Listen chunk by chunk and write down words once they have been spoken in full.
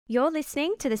You're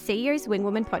listening to the CEO's Wing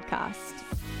Woman podcast.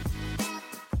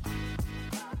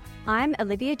 I'm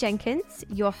Olivia Jenkins,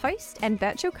 your host and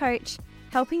virtual coach,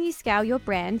 helping you scale your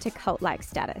brand to cult-like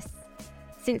status.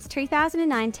 Since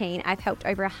 2019, I've helped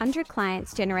over 100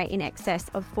 clients generate in excess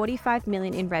of $45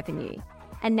 million in revenue.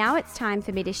 And now it's time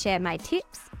for me to share my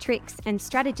tips, tricks, and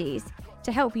strategies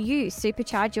to help you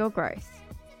supercharge your growth.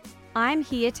 I'm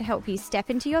here to help you step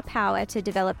into your power to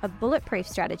develop a bulletproof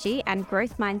strategy and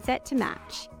growth mindset to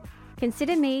match.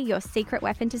 Consider me your secret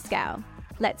weapon to scale.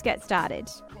 Let's get started.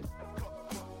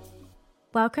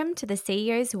 Welcome to the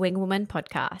CEO's Wing Woman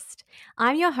podcast.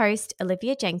 I'm your host,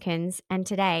 Olivia Jenkins, and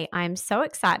today I'm so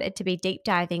excited to be deep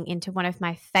diving into one of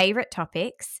my favorite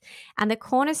topics and the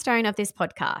cornerstone of this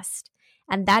podcast,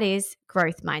 and that is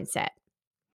growth mindset.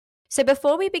 So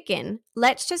before we begin,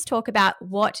 let's just talk about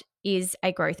what is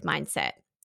a growth mindset.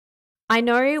 I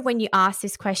know when you ask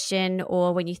this question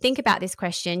or when you think about this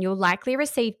question, you'll likely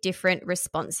receive different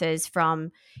responses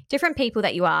from different people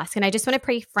that you ask. And I just want to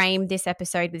pre-frame this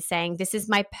episode with saying this is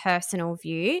my personal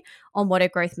view on what a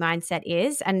growth mindset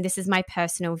is. And this is my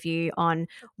personal view on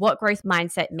what growth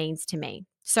mindset means to me.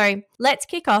 So let's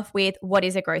kick off with what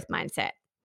is a growth mindset.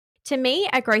 To me,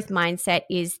 a growth mindset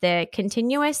is the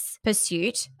continuous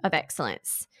pursuit of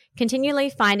excellence, continually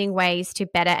finding ways to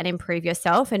better and improve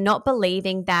yourself and not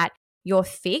believing that you're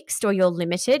fixed or you're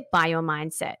limited by your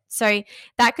mindset. So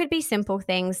that could be simple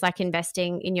things like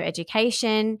investing in your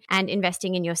education and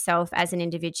investing in yourself as an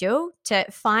individual to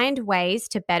find ways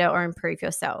to better or improve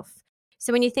yourself.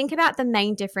 So when you think about the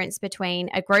main difference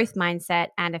between a growth mindset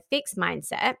and a fixed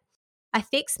mindset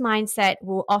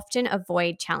will often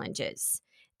avoid challenges.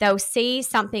 They'll see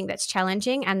something that's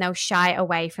challenging and they'll shy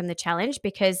away from the challenge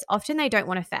because often they don't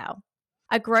want to fail.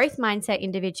 A growth mindset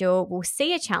individual will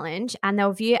see a challenge and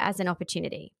they'll view it as an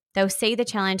opportunity. They'll see the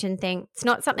challenge and think, it's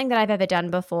not something that I've ever done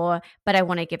before, but I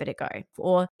want to give it a go,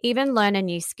 or even learn a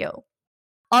new skill.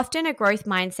 Often a growth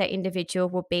mindset individual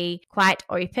will be quite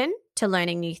open to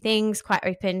learning new things, quite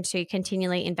open to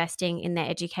continually investing in their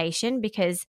education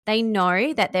because they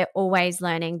know that they're always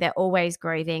learning, they're always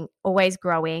growing,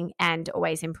 and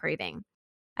always improving.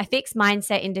 A fixed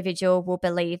mindset individual will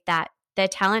believe that their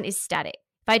talent is static.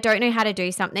 If I don't know how to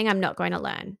do something, I'm not going to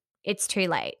learn. It's too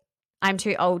late. I'm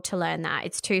too old to learn that.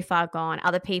 It's too far gone.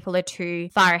 Other people are too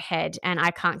far ahead and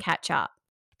I can't catch up.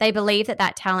 They believe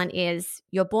that talent is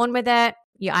you're born with it,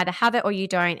 you either have it or you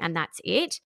don't, and that's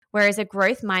it. Whereas a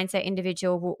growth mindset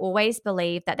individual will always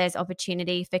believe that there's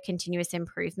opportunity for continuous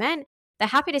improvement. They're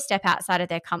happy to step outside of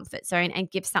their comfort zone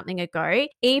and give something a go.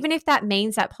 Even if that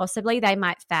means that possibly they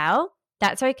might fail,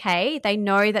 that's okay. They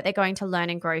know that they're going to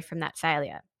learn and grow from that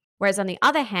failure. Whereas on the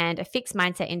other hand, a fixed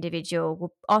mindset individual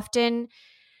will often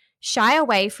shy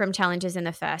away from challenges in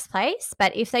the first place.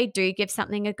 But if they do give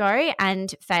something a go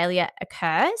and failure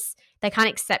occurs, they can't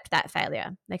accept that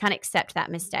failure. They can't accept that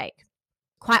mistake.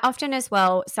 Quite often as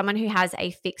well, someone who has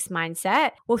a fixed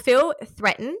mindset will feel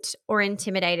threatened or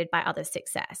intimidated by others'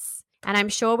 success. And I'm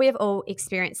sure we have all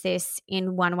experienced this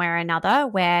in one way or another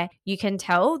where you can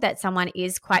tell that someone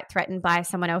is quite threatened by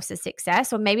someone else's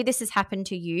success. Or maybe this has happened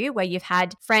to you where you've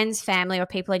had friends, family, or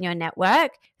people in your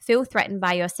network feel threatened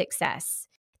by your success.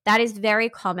 That is very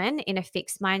common in a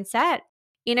fixed mindset.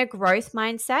 In a growth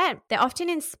mindset, they're often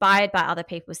inspired by other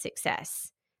people's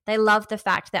success. They love the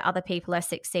fact that other people are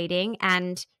succeeding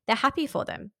and they're happy for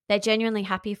them. They're genuinely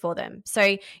happy for them.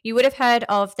 So you would have heard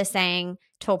of the saying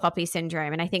tall poppy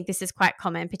syndrome. And I think this is quite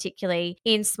common, particularly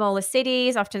in smaller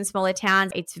cities, often smaller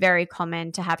towns. It's very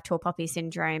common to have tall poppy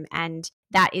syndrome. And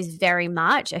that is very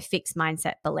much a fixed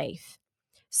mindset belief.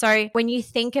 So when you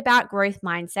think about growth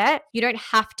mindset, you don't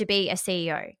have to be a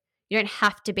CEO. You don't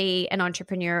have to be an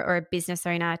entrepreneur or a business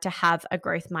owner to have a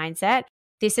growth mindset.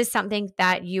 This is something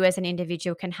that you as an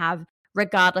individual can have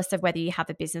regardless of whether you have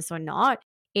a business or not.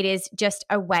 It is just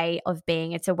a way of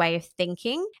being. It's a way of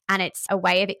thinking, and it's a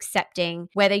way of accepting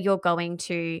whether you're going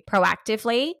to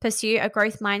proactively pursue a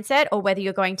growth mindset or whether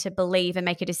you're going to believe and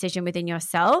make a decision within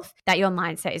yourself that your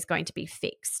mindset is going to be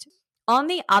fixed. On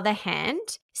the other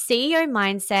hand, CEO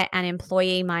mindset and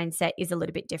employee mindset is a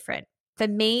little bit different. For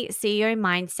me, CEO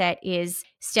mindset is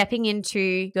stepping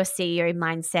into your CEO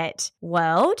mindset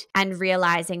world and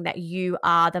realizing that you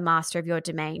are the master of your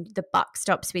domain. The buck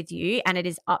stops with you and it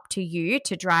is up to you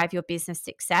to drive your business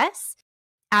success.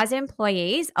 As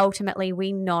employees, ultimately,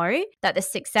 we know that the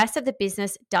success of the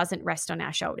business doesn't rest on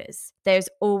our shoulders. There's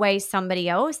always somebody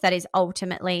else that is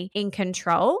ultimately in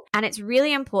control. And it's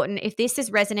really important, if this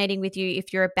is resonating with you,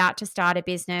 if you're about to start a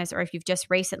business or if you've just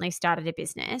recently started a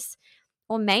business,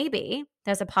 Or maybe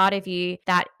there's a part of you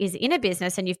that is in a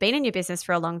business and you've been in your business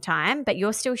for a long time, but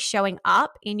you're still showing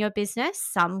up in your business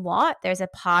somewhat. There's a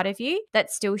part of you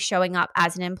that's still showing up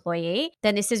as an employee.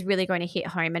 Then this is really going to hit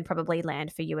home and probably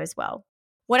land for you as well.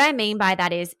 What I mean by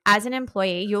that is, as an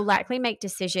employee, you'll likely make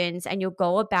decisions and you'll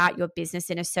go about your business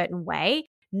in a certain way,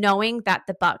 knowing that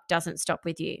the buck doesn't stop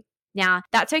with you. Now,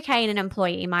 that's okay in an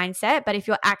employee mindset, but if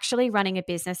you're actually running a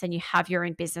business and you have your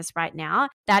own business right now,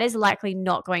 that is likely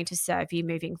not going to serve you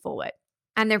moving forward.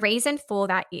 And the reason for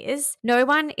that is no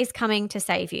one is coming to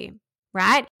save you,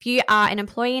 right? If you are an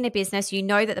employee in a business, you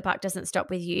know that the buck doesn't stop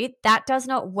with you. That does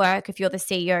not work if you're the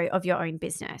CEO of your own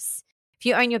business. If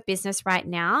you own your business right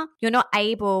now, you're not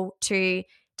able to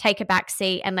take a back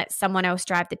seat and let someone else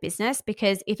drive the business,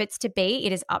 because if it's to be,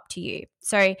 it is up to you.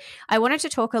 So I wanted to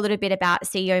talk a little bit about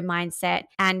CEO mindset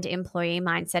and employee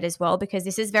mindset as well, because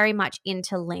this is very much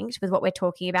interlinked with what we're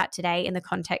talking about today in the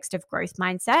context of growth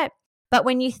mindset. But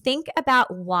when you think about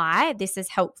why this is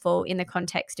helpful in the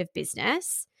context of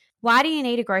business, why do you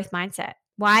need a growth mindset?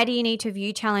 Why do you need to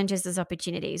view challenges as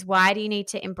opportunities? Why do you need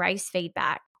to embrace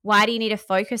feedback? Why do you need to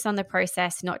focus on the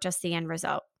process, not just the end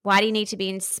result? Why do you need to be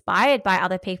inspired by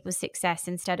other people's success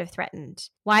instead of threatened?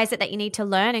 Why is it that you need to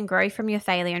learn and grow from your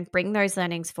failure and bring those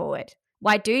learnings forward?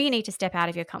 Why do you need to step out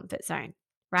of your comfort zone,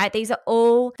 right? These are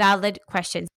all valid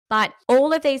questions, but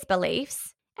all of these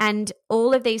beliefs and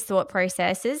all of these thought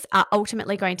processes are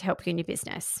ultimately going to help you in your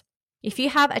business. If you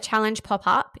have a challenge pop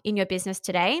up in your business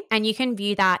today and you can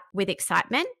view that with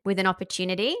excitement, with an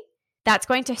opportunity, that's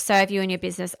going to serve you in your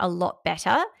business a lot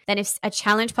better than if a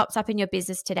challenge pops up in your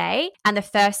business today and the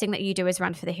first thing that you do is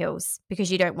run for the hills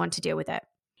because you don't want to deal with it.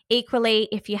 Equally,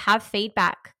 if you have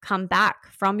feedback come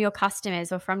back from your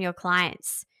customers or from your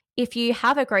clients, if you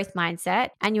have a growth mindset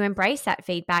and you embrace that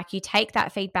feedback, you take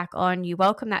that feedback on, you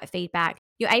welcome that feedback,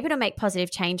 you're able to make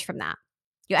positive change from that.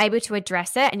 You're able to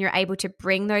address it and you're able to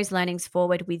bring those learnings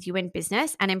forward with you in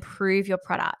business and improve your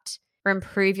product or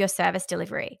improve your service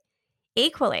delivery.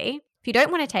 Equally, if you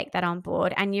don't want to take that on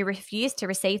board and you refuse to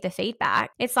receive the feedback,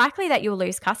 it's likely that you'll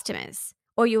lose customers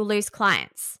or you'll lose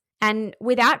clients. And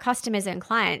without customers and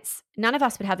clients, none of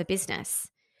us would have a business.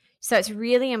 So it's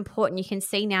really important. You can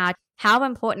see now how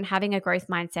important having a growth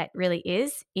mindset really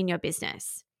is in your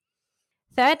business.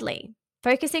 Thirdly,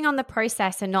 focusing on the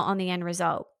process and not on the end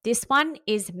result. This one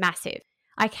is massive.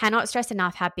 I cannot stress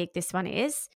enough how big this one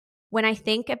is. When I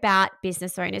think about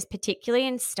business owners, particularly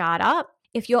in startup,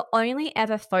 if you're only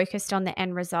ever focused on the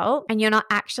end result and you're not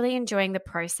actually enjoying the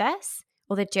process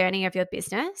or the journey of your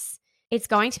business, it's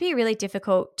going to be really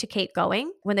difficult to keep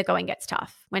going when the going gets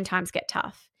tough, when times get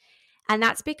tough. And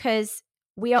that's because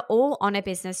we are all on a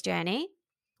business journey.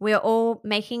 We are all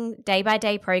making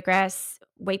day-by-day progress,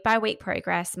 week-by-week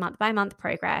progress, month-by-month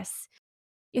progress.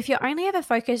 If you're only ever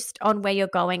focused on where you're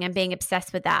going and being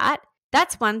obsessed with that,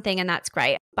 that's one thing and that's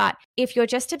great. But if you're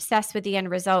just obsessed with the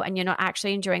end result and you're not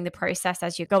actually enjoying the process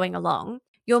as you're going along,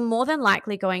 you're more than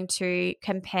likely going to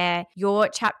compare your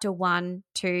chapter 1,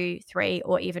 2, 3,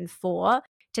 or even 4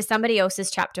 to somebody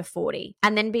else's chapter 40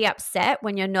 and then be upset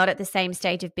when you're not at the same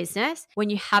stage of business, when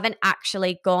you haven't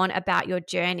actually gone about your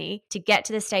journey to get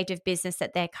to the stage of business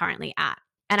that they're currently at.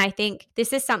 And I think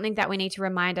this is something that we need to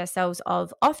remind ourselves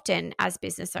of often as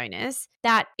business owners,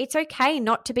 that it's okay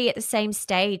not to be at the same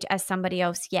stage as somebody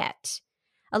else yet.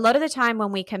 A lot of the time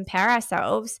when we compare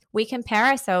ourselves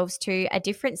to a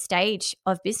different stage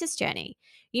of business journey.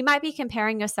 You might be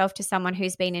comparing yourself to someone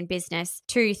who's been in business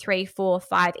 2, 3, 4,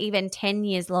 5, even 10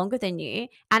 years longer than you.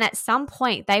 And at some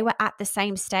point, they were at the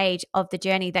same stage of the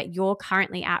journey that you're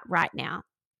currently at right now.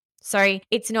 So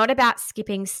it's not about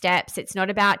skipping steps. It's not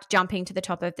about jumping to the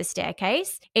top of the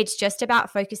staircase. It's just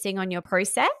about focusing on your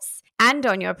process and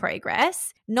on your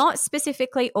progress, not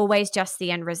specifically always just the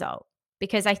end result.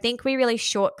 Because I think we really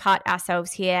shortcut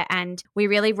ourselves here and we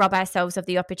really rob ourselves of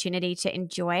the opportunity to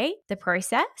enjoy the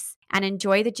process and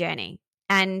enjoy the journey.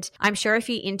 And I'm sure if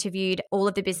you interviewed all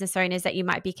of the business owners that you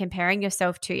might be comparing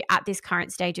yourself to at this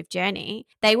current stage of journey,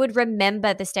 they would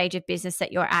remember the stage of business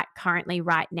that you're at currently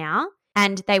right now.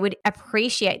 And they would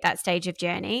appreciate that stage of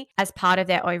journey as part of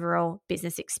their overall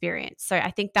business experience. So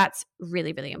I think that's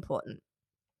really, really important.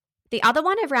 The other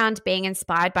one around being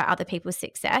inspired by other people's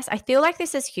success, I feel like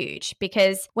this is huge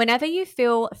because whenever you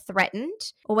feel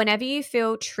threatened or whenever you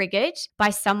feel triggered by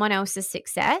someone else's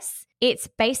success, it's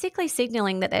basically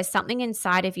signaling that there's something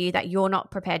inside of you that you're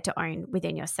not prepared to own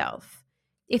within yourself.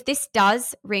 If this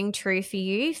does ring true for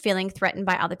you, feeling threatened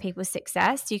by other people's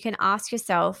success, you can ask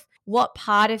yourself, what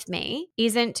part of me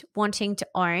isn't wanting to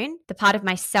own the part of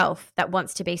myself that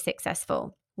wants to be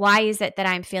successful? Why is it that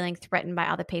I'm feeling threatened by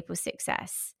other people's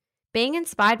success? Being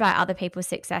inspired by other people's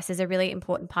success is a really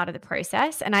important part of the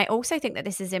process. And I also think that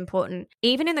this is important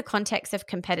even in the context of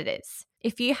competitors.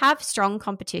 If you have strong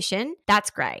competition, that's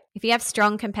great. If you have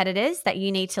strong competitors that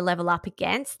you need to level up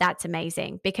against, that's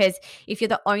amazing. Because if you're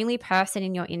the only person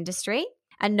in your industry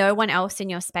and no one else in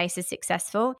your space is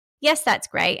successful, yes, that's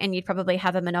great. And you'd probably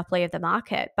have a monopoly of the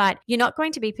market, but you're not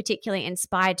going to be particularly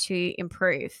inspired to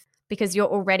improve because you're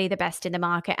already the best in the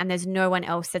market and there's no one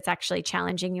else that's actually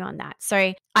challenging you on that.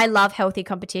 So I love healthy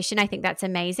competition. I think that's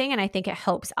amazing. And I think it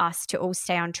helps us to all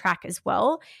stay on track as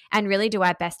well and really do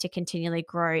our best to continually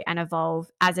grow and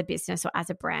evolve as a business or as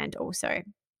a brand also.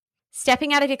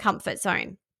 Stepping out of your comfort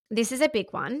zone. This is a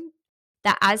big one.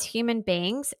 That as human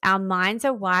beings, our minds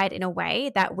are wired in a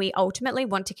way that we ultimately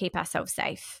want to keep ourselves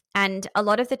safe. And a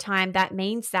lot of the time, that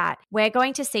means that we're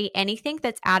going to see anything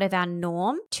that's out of our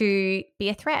norm to be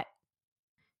a threat.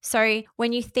 So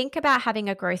when you think about having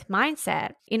a growth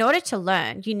mindset, in order to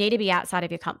learn, you need to be outside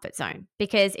of your comfort zone.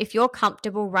 Because if you're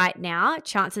comfortable right now,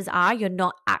 chances are you're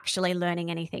not actually learning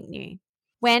anything new.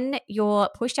 When you're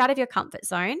pushed out of your comfort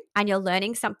zone and you're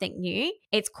learning something new,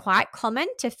 it's quite common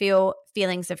to feel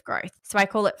feelings of growth. So I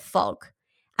call it fog.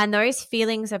 And those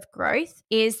feelings of growth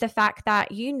is the fact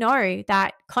that you know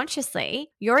that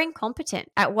consciously you're incompetent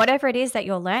at whatever it is that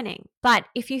you're learning. But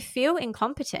if you feel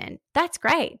incompetent, that's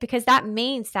great because that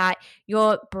means that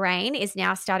your brain is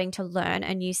now starting to learn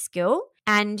a new skill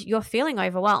and you're feeling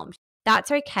overwhelmed.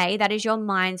 That's okay. That is your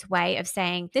mind's way of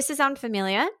saying, this is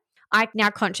unfamiliar. I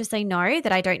now consciously know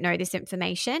that I don't know this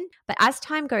information. But as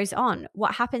time goes on,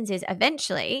 what happens is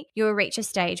eventually you'll reach a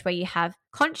stage where you have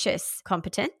conscious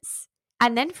competence.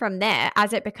 And then from there,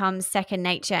 as it becomes second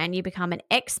nature and you become an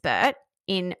expert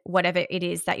in whatever it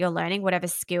is that you're learning, whatever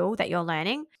skill that you're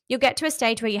learning, you'll get to a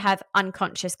stage where you have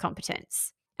unconscious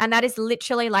competence. And that is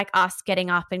literally like us getting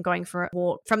up and going for a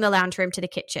walk from the lounge room to the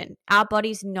kitchen. Our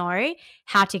bodies know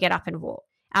how to get up and walk.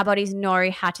 Our bodies know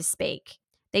how to speak.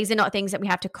 These are not things that we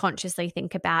have to consciously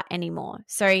think about anymore.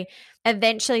 So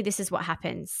eventually this is what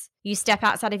happens. You step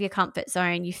outside of your comfort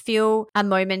zone, you feel a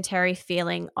momentary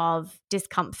feeling of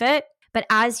discomfort. But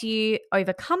as you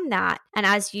overcome that and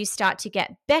as you start to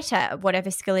get better at whatever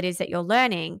skill it is that you're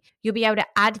learning, you'll be able to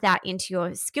add that into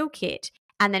your skill kit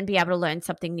and then be able to learn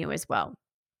something new as well.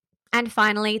 And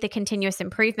finally, the continuous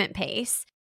improvement piece.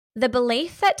 The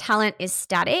belief that talent is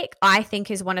static, I think,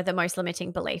 is one of the most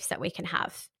limiting beliefs that we can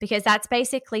have because that's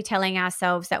basically telling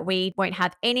ourselves that we won't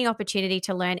have any opportunity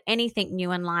to learn anything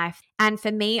new in life. And for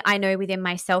me, I know within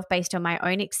myself, based on my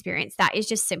own experience, that is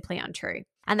just simply untrue.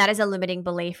 And that is a limiting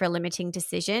belief or a limiting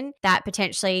decision that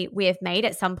potentially we have made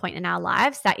at some point in our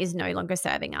lives that is no longer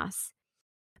serving us.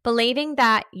 Believing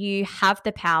that you have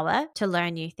the power to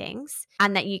learn new things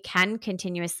and that you can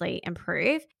continuously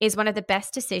improve is one of the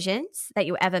best decisions that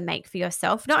you'll ever make for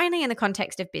yourself, not only in the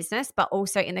context of business, but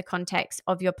also in the context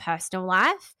of your personal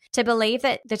life. To believe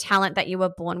that the talent that you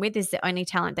were born with is the only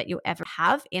talent that you'll ever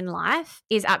have in life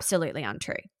is absolutely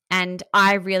untrue. And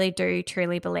I really do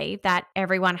truly believe that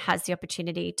everyone has the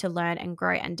opportunity to learn and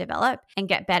grow and develop and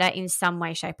get better in some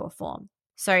way, shape, or form.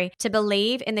 So to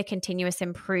believe in the continuous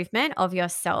improvement of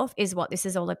yourself is what this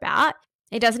is all about.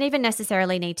 It doesn't even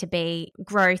necessarily need to be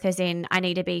growth as in I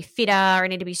need to be fitter, I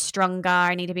need to be stronger,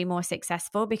 I need to be more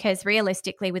successful, because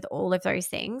realistically with all of those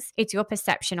things, it's your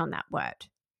perception on that word.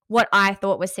 What I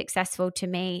thought was successful to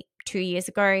me 2 years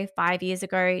ago, 5 years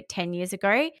ago, 10 years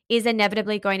ago is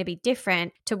inevitably going to be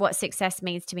different to what success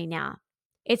means to me now.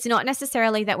 It's not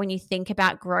necessarily that when you think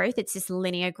about growth, it's this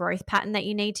linear growth pattern that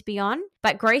you need to be on.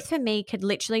 But growth for me could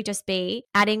literally just be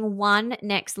adding one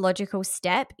next logical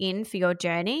step in for your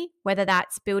journey, whether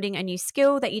that's building a new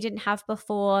skill that you didn't have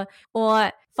before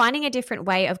or finding a different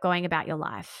way of going about your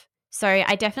life. So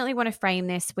I definitely want to frame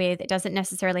this with it doesn't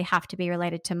necessarily have to be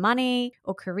related to money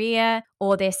or career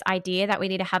or this idea that we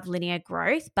need to have linear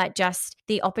growth, but just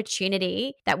the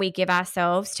opportunity that we give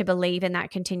ourselves to believe in that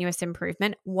continuous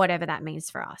improvement, whatever that means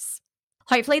for us.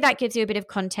 Hopefully that gives you a bit of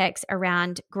context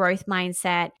around growth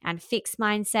mindset and fixed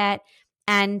mindset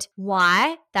and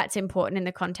why that's important in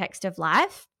the context of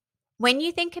life. When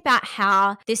you think about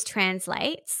how this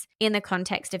translates in the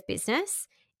context of business,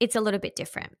 it's a little bit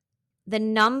different. The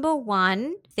number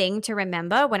one thing to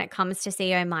remember when it comes to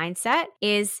CEO mindset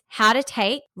is how to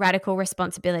take radical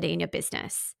responsibility in your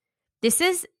business. This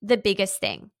is the biggest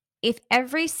thing. If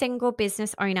every single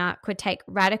business owner could take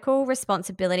radical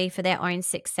responsibility for their own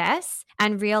success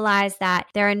and realize that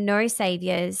there are no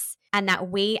saviors and that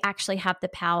we actually have the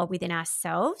power within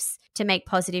ourselves to make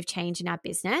positive change in our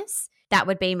business, that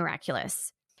would be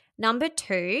miraculous. Number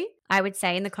two, I would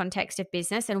say in the context of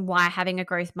business and why having a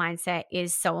growth mindset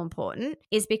is so important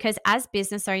is because as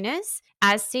business owners,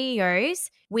 as CEOs,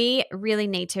 we really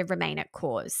need to remain at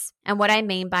cause. And what I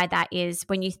mean by that is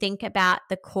when you think about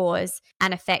the cause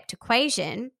and effect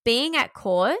equation, being at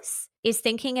cause is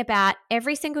thinking about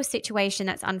every single situation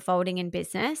that's unfolding in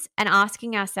business and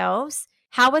asking ourselves,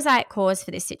 how was I at cause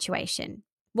for this situation?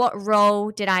 What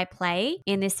role did I play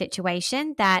in this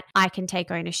situation that I can take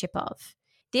ownership of?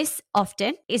 This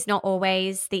often is not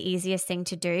always the easiest thing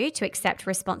to do, to accept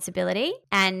responsibility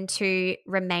and to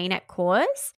remain at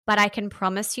cause. But I can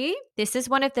promise you, this is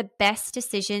one of the best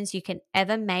decisions you can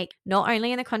ever make, not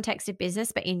only in the context of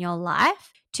business, but in your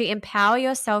life, to empower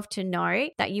yourself to know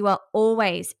that you are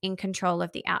always in control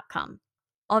of the outcome.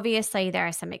 Obviously, there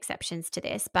are some exceptions to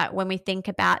this, but when we think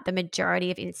about the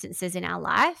majority of instances in our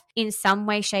life, in some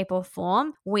way, shape, or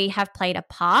form, we have played a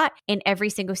part in every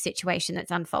single situation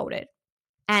that's unfolded.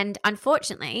 And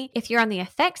unfortunately, if you're on the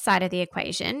effect side of the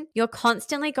equation, you're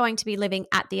constantly going to be living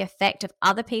at the effect of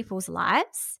other people's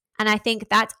lives. And I think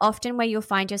that's often where you'll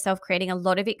find yourself creating a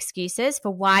lot of excuses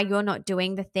for why you're not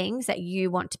doing the things that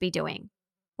you want to be doing.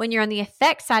 When you're on the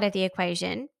effect side of the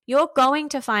equation, you're going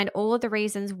to find all of the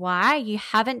reasons why you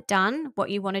haven't done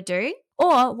what you want to do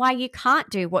or why you can't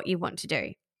do what you want to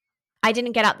do. I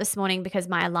didn't get up this morning because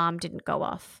my alarm didn't go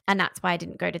off, and that's why I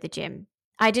didn't go to the gym.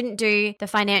 I didn't do the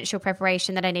financial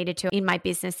preparation that I needed to in my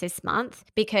business this month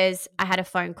because I had a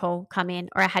phone call come in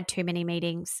or I had too many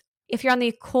meetings. If you're on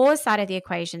the cause side of the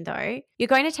equation though, you're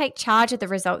going to take charge of the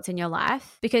results in your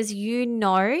life because you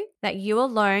know that you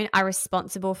alone are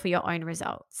responsible for your own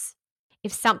results.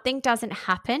 If something doesn't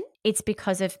happen, it's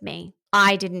because of me.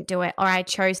 I didn't do it or I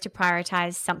chose to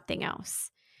prioritize something else.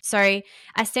 So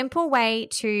a simple way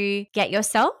to get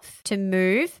yourself to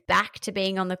move back to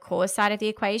being on the cause side of the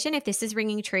equation, if this is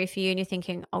ringing true for you and you're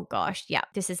thinking, oh gosh, yeah,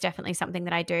 this is definitely something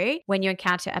that I do when you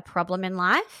encounter a problem in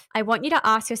life, I want you to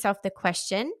ask yourself the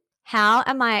question, how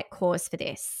am I at cause for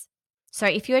this? So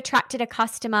if you attracted a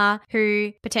customer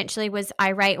who potentially was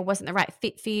irate or wasn't the right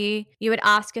fit for you, you would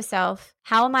ask yourself,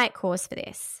 how am I at cause for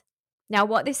this? Now,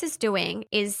 what this is doing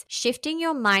is shifting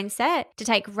your mindset to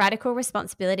take radical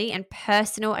responsibility and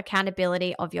personal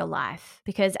accountability of your life.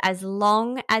 Because as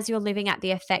long as you're living at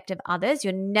the effect of others,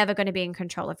 you're never going to be in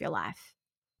control of your life.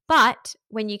 But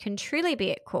when you can truly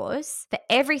be at cause for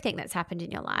everything that's happened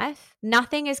in your life,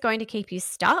 nothing is going to keep you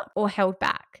stuck or held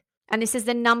back. And this is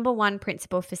the number one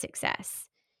principle for success.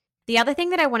 The other thing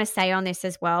that I want to say on this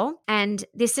as well, and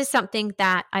this is something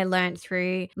that I learned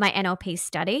through my NLP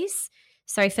studies.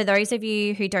 So for those of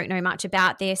you who don't know much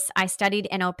about this, I studied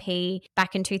NLP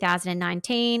back in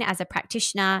 2019 as a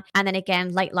practitioner, and then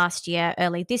again late last year,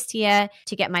 early this year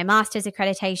to get my master's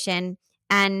accreditation.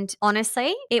 And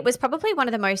honestly, it was probably one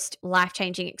of the most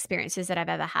life-changing experiences that I've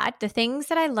ever had. The things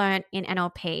that I learned in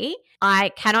NLP, I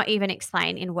cannot even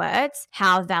explain in words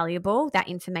how valuable that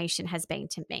information has been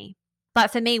to me.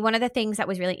 But for me, one of the things that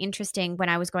was really interesting when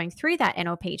I was going through that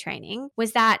NLP training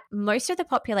was that most of the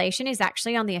population is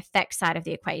actually on the effect side of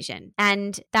the equation.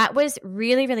 And that was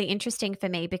really, really interesting for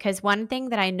me because one thing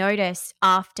that I noticed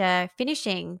after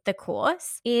finishing the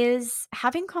course is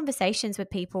having conversations with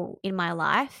people in my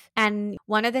life. And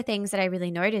one of the things that I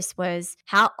really noticed was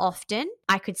how often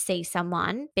I could see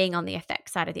someone being on the effect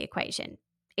side of the equation.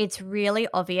 It's really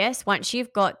obvious once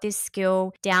you've got this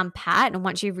skill down pat and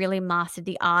once you've really mastered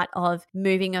the art of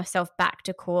moving yourself back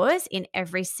to cause in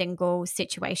every single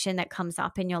situation that comes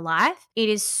up in your life. It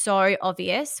is so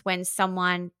obvious when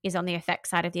someone is on the effect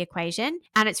side of the equation,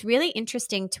 and it's really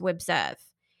interesting to observe.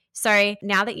 So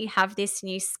now that you have this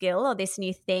new skill or this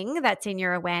new thing that's in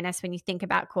your awareness when you think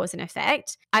about cause and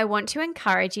effect, I want to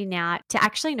encourage you now to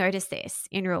actually notice this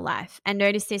in real life and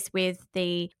notice this with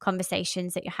the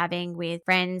conversations that you're having with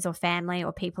friends or family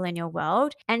or people in your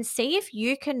world and see if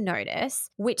you can notice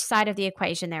which side of the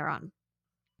equation they're on.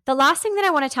 The last thing that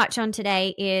I want to touch on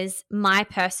today is my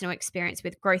personal experience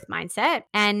with growth mindset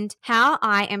and how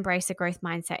I embrace a growth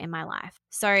mindset in my life.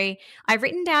 So I've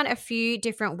written down a few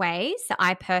different ways that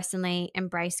I personally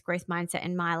embrace growth mindset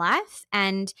in my life.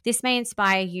 And this may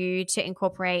inspire you to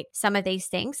incorporate some of these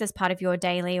things as part of your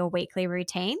daily or weekly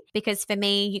routine. Because for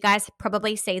me, you guys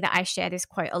probably see that I share this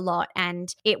quote a lot,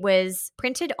 and it was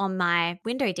printed on my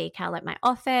window decal at my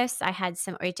office. I had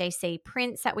some OJC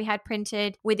prints that we had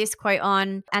printed with this quote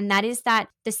on. And that is that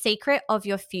the secret of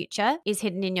your future is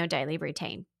hidden in your daily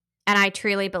routine. And I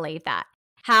truly believe that.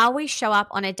 how we show up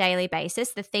on a daily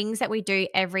basis, the things that we do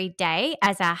every day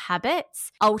as our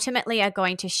habits ultimately are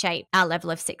going to shape our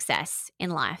level of success in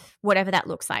life, whatever that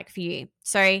looks like for you.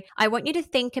 So I want you to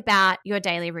think about your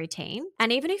daily routine.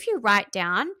 And even if you write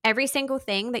down every single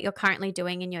thing that you're currently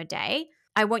doing in your day,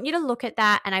 I want you to look at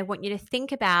that and I want you to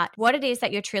think about what it is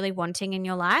that you're truly wanting in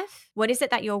your life. What is it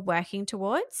that you're working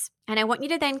towards? And I want you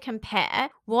to then compare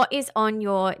what is on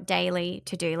your daily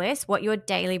to-do list, what your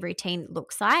daily routine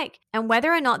looks like, and whether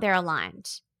or not they're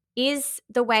aligned. Is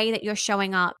the way that you're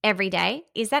showing up every day,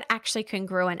 is that actually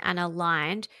congruent and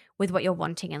aligned with what you're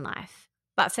wanting in life?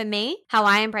 But for me, how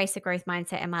I embrace a growth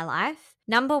mindset in my life,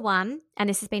 number one, and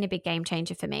this has been a big game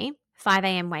changer for me, 5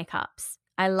 a.m. wake ups.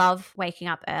 I love waking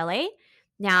up early.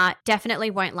 Now, definitely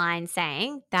won't lie in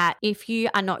saying that if you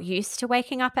are not used to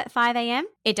waking up at 5 a.m.,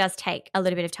 it does take a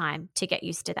little bit of time to get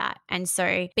used to that. And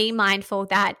so be mindful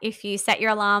that if you set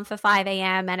your alarm for 5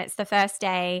 a.m. and it's the first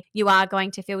day, you are going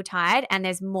to feel tired and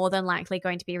there's more than likely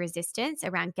going to be resistance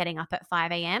around getting up at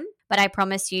 5 a.m. But I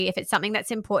promise you, if it's something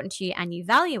that's important to you and you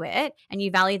value it and you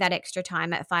value that extra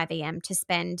time at 5 a.m. to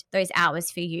spend those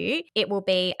hours for you, it will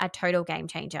be a total game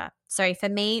changer. So for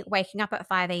me, waking up at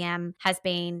 5 a.m. has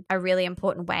been a really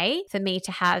important way for me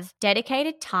to have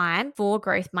dedicated time for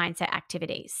growth mindset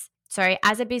activities. So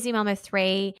as a busy mom of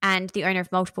 3 and the owner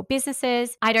of multiple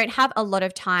businesses, I don't have a lot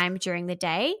of time during the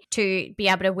day to be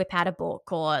able to whip out a book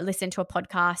or listen to a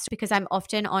podcast because I'm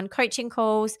often on coaching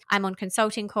calls, I'm on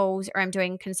consulting calls, or I'm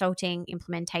doing consulting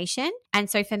implementation. And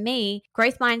so for me,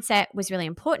 growth mindset was really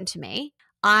important to me.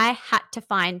 I had to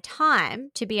find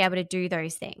time to be able to do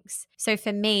those things. So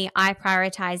for me, I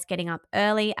prioritize getting up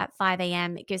early at 5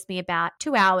 a.m. It gives me about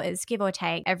 2 hours, give or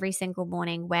take, every single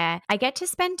morning where I get to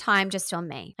spend time just on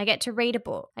me. I get to read a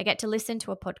book. I get to listen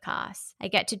to a podcast. I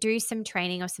get to do some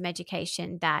training or some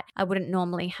education that I wouldn't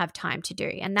normally have time to do.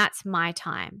 And that's my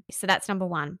time. So that's number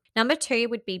one. Number 2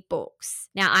 would be books.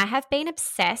 Now, I have been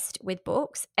obsessed with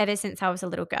books ever since I was a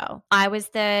little girl. I was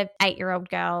the 8-year-old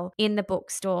girl in the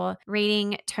bookstore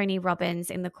reading Tony Robbins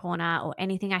in the corner or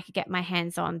anything I could get my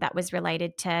hands on that was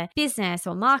related to business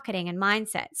or marketing and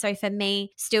mindset. So for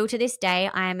me, still to this day,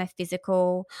 I am a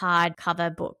physical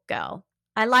hardcover book girl.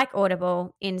 I like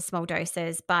Audible in small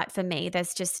doses, but for me,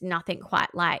 there's just nothing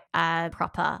quite like a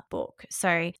proper book.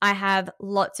 So I have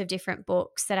lots of different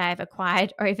books that I've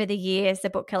acquired over the years. The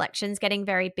book collection's getting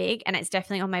very big, and it's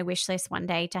definitely on my wish list one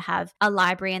day to have a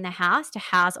library in the house to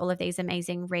house all of these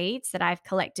amazing reads that I've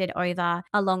collected over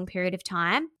a long period of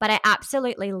time. But I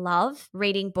absolutely love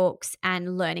reading books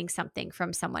and learning something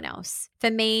from someone else.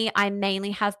 For me, I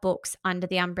mainly have books under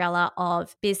the umbrella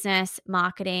of business,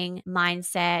 marketing,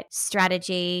 mindset, strategy,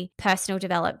 personal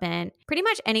development, pretty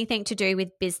much anything to do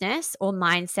with business or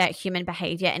mindset, human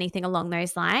behavior, anything along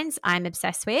those lines, I'm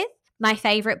obsessed with. My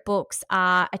favorite books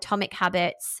are Atomic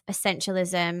Habits,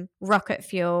 Essentialism, Rocket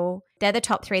Fuel. They're the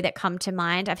top 3 that come to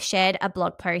mind. I've shared a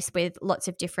blog post with lots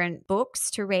of different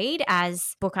books to read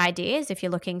as book ideas if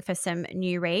you're looking for some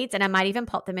new reads. And I might even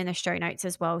pop them in the show notes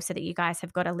as well so that you guys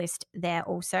have got a list there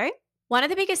also. One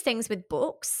of the biggest things with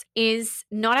books is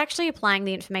not actually applying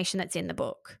the information that's in the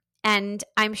book. And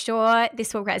I'm sure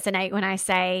this will resonate when I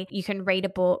say you can read a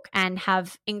book and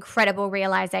have incredible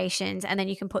realizations and then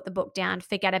you can put the book down,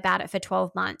 forget about it for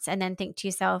 12 months and then think to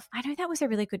yourself, I know that was a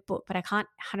really good book, but I can't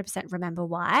 100% remember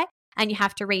why. And you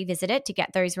have to revisit it to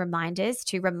get those reminders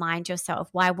to remind yourself,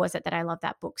 why was it that I love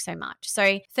that book so much?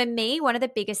 So for me, one of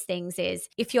the biggest things is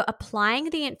if you're applying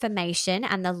the information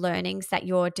and the learnings that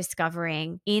you're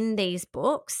discovering in these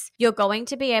books, you're going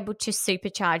to be able to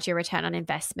supercharge your return on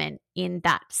investment in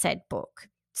that said book.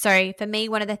 So for me,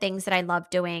 one of the things that I love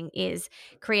doing is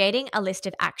creating a list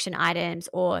of action items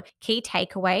or key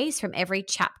takeaways from every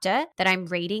chapter that I'm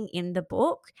reading in the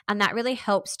book. And that really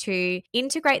helps to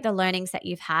integrate the learnings that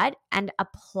you've had and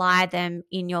apply them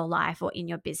in your life or in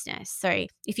your business. So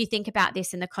if you think about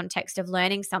this in the context of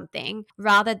learning something,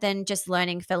 rather than just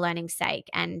learning for learning's sake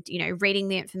and, reading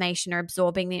the information or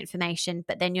absorbing the information,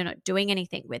 but then you're not doing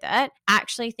anything with it,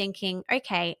 actually thinking,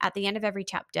 okay, at the end of every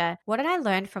chapter, what did I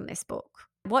learn from this book?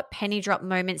 What penny drop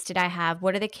moments did I have?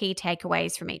 What are the key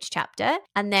takeaways from each chapter?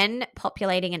 And then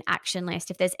populating an action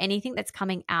list. If there's anything that's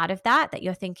coming out of that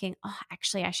you're thinking, oh,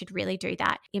 actually, I should really do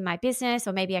that in my business,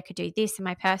 or maybe I could do this in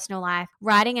my personal life,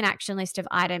 writing an action list of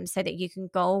items so that you can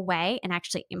go away and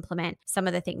actually implement some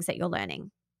of the things that you're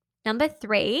learning. Number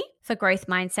 3 for growth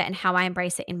mindset and how I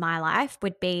embrace it in my life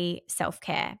would be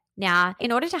self-care. Now,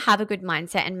 in order to have a good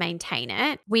mindset and maintain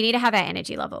it, we need to have our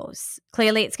energy levels.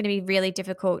 Clearly, it's going to be really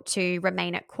difficult to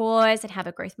remain at course and have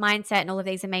a growth mindset and all of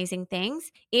these amazing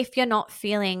things if you're not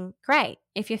feeling great.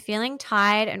 If you're feeling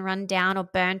tired and run down or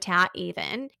burnt out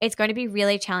even, it's going to be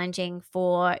really challenging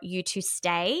for you to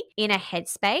stay in a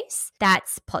headspace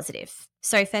that's positive.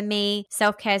 So for me,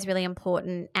 self-care is really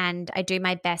important, and I do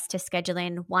my best to schedule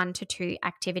in 1 to 2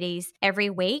 activities every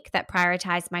week that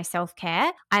prioritize my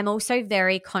self-care. I'm also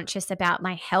very conscious about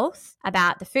my health,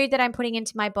 about the food that I'm putting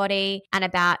into my body, and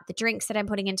about the drinks that I'm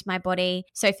putting into my body.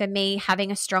 So for me,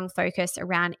 having a strong focus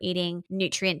around eating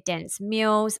nutrient-dense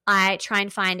meals, I try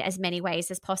and find as many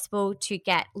ways as possible to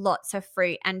get lots of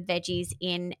fruit and veggies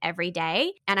in every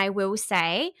day. And I will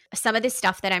say some of this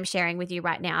stuff that I'm sharing with you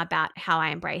right now about how I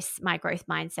embrace my growth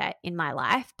mindset in my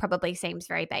life probably seems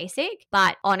very basic,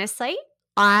 but honestly,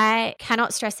 I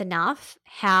cannot stress enough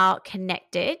how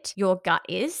connected your gut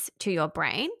is to your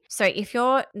brain. So if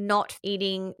you're not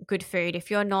eating good food, if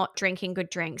you're not drinking good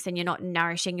drinks, and you're not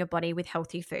nourishing your body with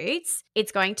healthy foods,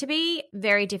 it's going to be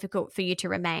very difficult for you to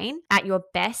remain at your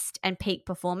best and peak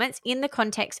performance in the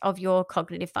context of your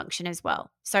cognitive function as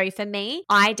well. So for me,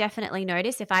 I definitely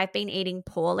notice if I've been eating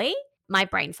poorly, my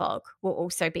brain fog will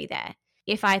also be there.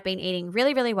 If I've been eating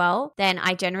really, really well, then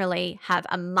I generally have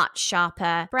a much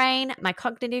sharper brain. My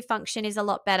cognitive function is a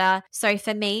lot better. So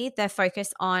for me, the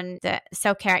focus on the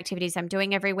self-care activities I'm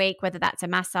doing every week, whether that's a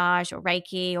massage or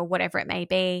Reiki or whatever it may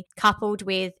be, coupled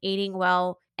with eating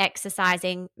well,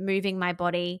 exercising, moving my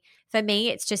body. For me,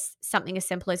 it's just something as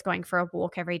simple as going for a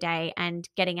walk every day and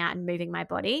getting out and moving my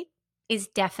body is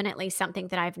definitely something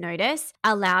that I've noticed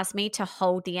allows me to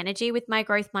hold the energy with my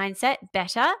growth mindset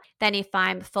better than if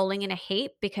I'm falling in a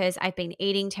heap because I've been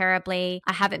eating terribly,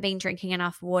 I haven't been drinking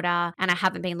enough water, and I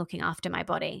haven't been looking after my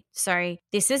body. So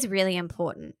this is really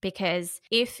important because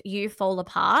if you fall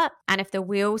apart and if the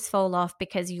wheels fall off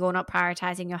because you're not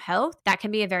prioritizing your health, that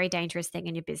can be a very dangerous thing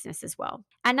in your business as well.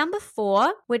 And number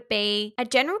 4 would be a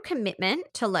general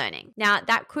commitment to learning. Now,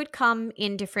 that could come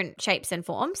in different shapes and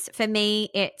forms. For me,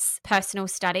 it's personal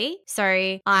study.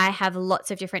 So I have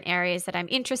lots of different areas that I'm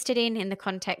interested in the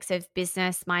context of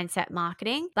business, mindset,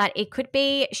 marketing, but it could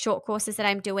be short courses that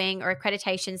I'm doing or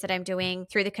accreditations that I'm doing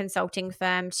through the consulting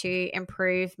firm to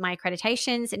improve my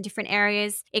accreditations in different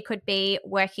areas. It could be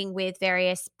working with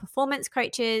various performance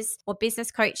coaches or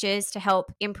business coaches to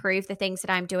help improve the things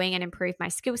that I'm doing and improve my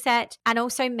skill set, and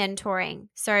also mentoring.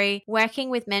 So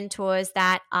working with mentors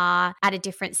that are at a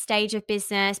different stage of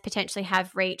business, potentially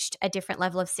have reached a different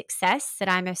level of success that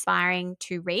I'm aspiring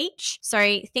to reach.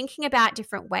 So thinking about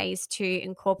different ways to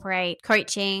incorporate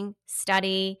coaching,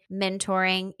 study,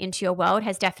 mentoring into your world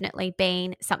has definitely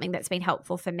been something that's been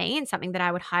helpful for me and something that I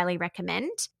would highly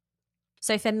recommend.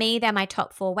 So for me, they're my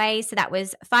top 4 ways. So that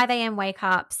was 5 a.m. wake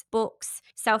ups, books,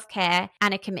 self-care,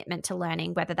 and a commitment to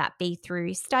learning, whether that be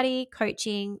through study,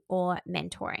 coaching, or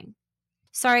mentoring.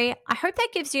 So I hope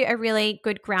that gives you a really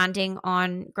good grounding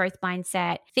on growth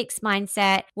mindset, fixed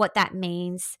mindset, what that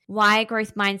means, why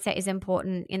growth mindset is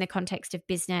important in the context of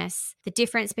business, the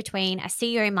difference between a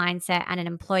CEO mindset and an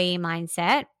employee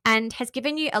mindset, and has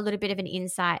given you a little bit of an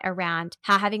insight around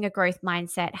how having a growth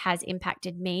mindset has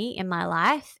impacted me in my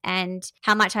life and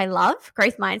how much I love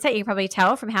growth mindset. You can probably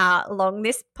tell from how long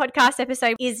this podcast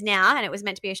episode is now, and it was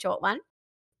meant to be a short one.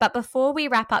 But before we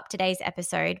wrap up today's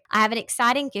episode, I have an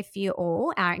exciting gift for you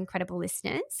all, our incredible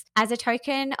listeners. As a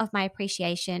token of my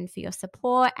appreciation for your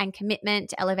support and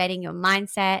commitment to elevating your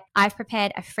mindset, I've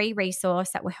prepared a free resource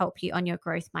that will help you on your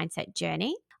growth mindset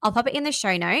journey. I'll pop it in the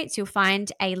show notes. You'll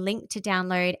find a link to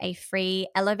download a free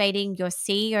Elevating Your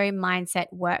CEO Mindset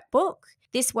workbook.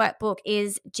 This workbook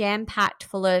is jam-packed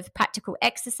full of practical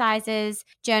exercises,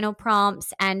 journal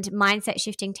prompts, and mindset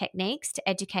shifting techniques to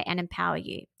educate and empower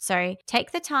you. So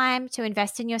take the time to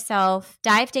invest in yourself,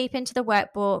 dive deep into the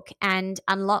workbook, and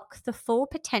unlock the full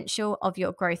potential of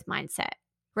your growth mindset.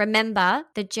 Remember,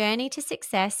 the journey to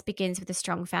success begins with a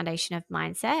strong foundation of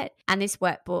mindset, and this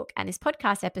workbook and this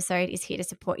podcast episode is here to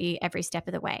support you every step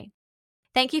of the way.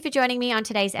 Thank you for joining me on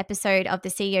today's episode of The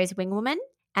CEO's Wing Woman,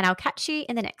 and I'll catch you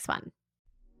in the next one.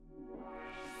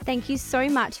 Thank you so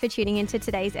much for tuning into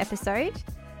today's episode.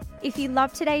 If you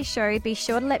loved today's show, be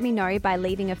sure to let me know by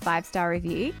leaving a 5-star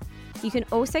review. You can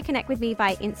also connect with me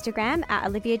via Instagram at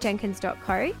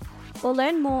oliviajenkins.co or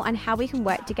learn more on how we can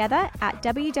work together at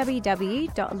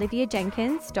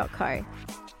www.oliviajenkins.co.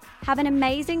 Have an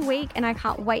amazing week, and I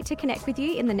can't wait to connect with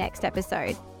you in the next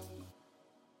episode.